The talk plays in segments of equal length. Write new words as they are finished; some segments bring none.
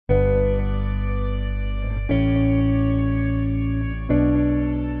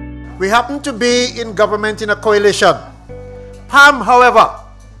We happen to be in government in a coalition. PAM, however,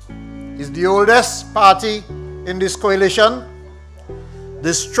 is the oldest party in this coalition,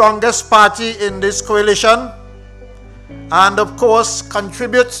 the strongest party in this coalition, and of course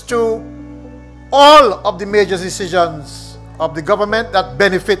contributes to all of the major decisions of the government that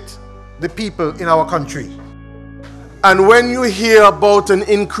benefit the people in our country. And when you hear about an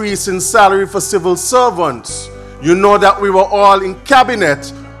increase in salary for civil servants, you know that we were all in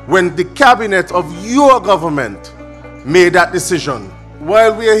cabinet when the cabinet of your government made that decision.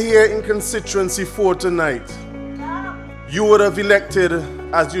 While we are here in Constituency 4 tonight, you would have elected,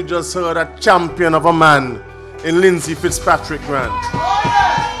 as you just heard, a champion of a man in Lindsay Fitzpatrick Grant.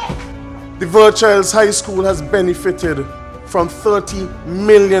 The Virchilds High School has benefited from $30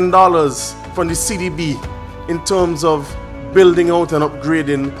 million from the CDB in terms of building out and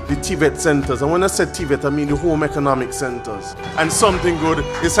upgrading the TVET centers. And when I say TVET, I mean the home economic centers. And something good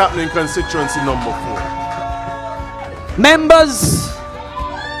is happening in constituency number 4. Members,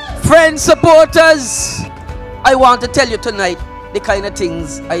 friends, supporters, I want to tell you tonight the kind of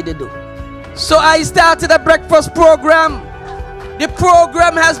things I did do. So I started a breakfast program. The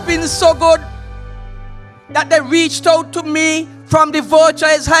program has been so good that they reached out to me from the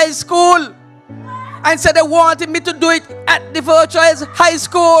Virchilds High School and said they wanted me to do it at the Virchilds High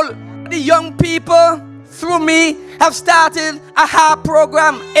School. The young people, through me, have started a HARP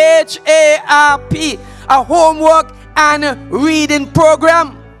program, H-A-R-P, a homework and reading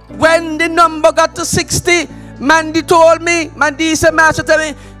program. When the number got to 60, Mandy told me, Mandy said, Master, tell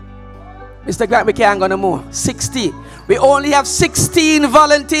me, Mr. Grant, we can't go no more. 60. We only have 16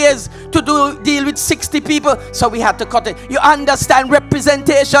 volunteers to deal with 60 people, so we had to cut it. You understand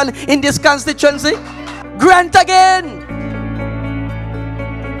representation in this constituency? Grant again!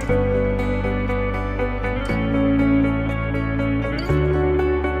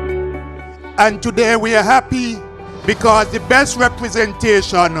 And today we are happy because the best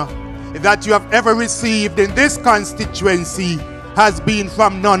representation that you have ever received in this constituency has been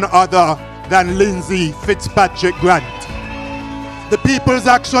from none other than Lindsay Fitzpatrick Grant. The People's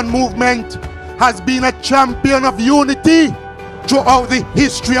Action Movement has been a champion of unity throughout the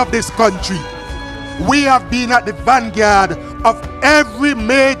history of this country. We have been at the vanguard of every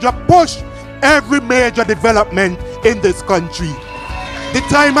major push, every major development in this country. The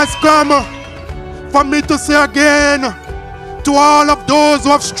time has come for me to say again to all of those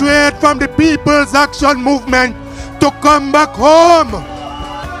who have strayed from the People's Action Movement to come back home.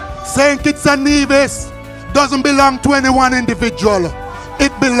 St. Kitts and Nevis doesn't belong to any one individual.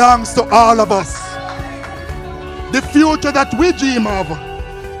 It belongs to all of us. The future that we dream of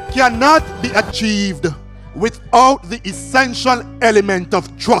cannot be achieved without the essential element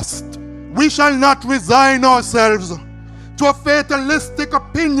of trust. We shall not resign ourselves to a fatalistic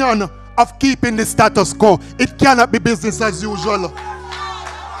opinion of keeping the status quo. It cannot be business as usual.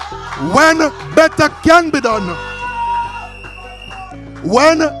 When better can be done,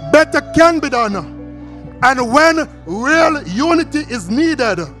 and when real unity is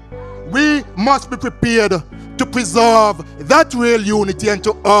needed, we must be prepared to preserve that real unity and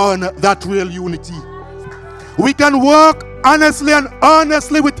to earn that real unity. We can work honestly and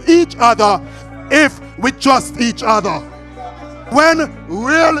honestly with each other if we trust each other. When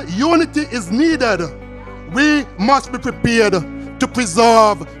real unity is needed, we must be prepared to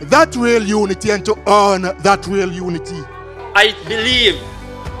preserve that real unity and to earn that real unity. I believe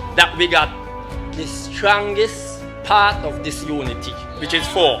that we got the strongest part of this unity, which is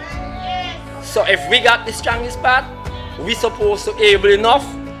 4. So if we got the strongest part, we supposed to able enough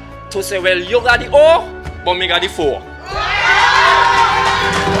to say, well, you got the O, but me got the 4.